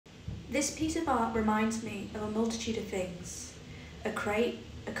This piece of art reminds me of a multitude of things. A crate,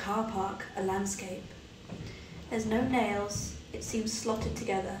 a car park, a landscape. There's no nails, it seems slotted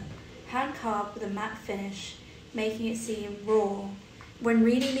together, hand-carved with a matte finish, making it seem raw. When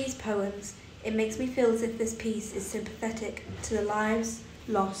reading these poems, it makes me feel as if this piece is sympathetic to the lives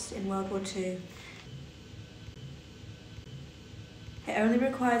lost in World War II. It only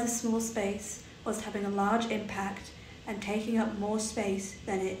requires a small space, whilst having a large impact and taking up more space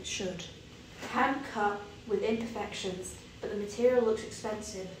than it should. Hand-cut with imperfections, but the material looks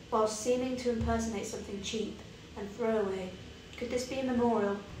expensive, whilst seeming to impersonate something cheap and throwaway. Could this be a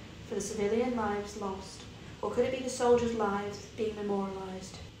memorial for the civilian lives lost, or could it be the soldiers' lives being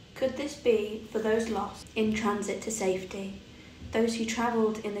memorialised? Could this be for those lost in transit to safety, those who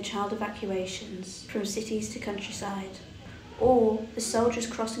travelled in the child evacuations from cities to countryside, or the soldiers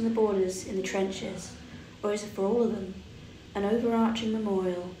crossing the borders in the trenches, or is it for all of them, an overarching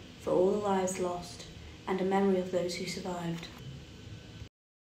memorial for all the lives lost and a memory of those who survived?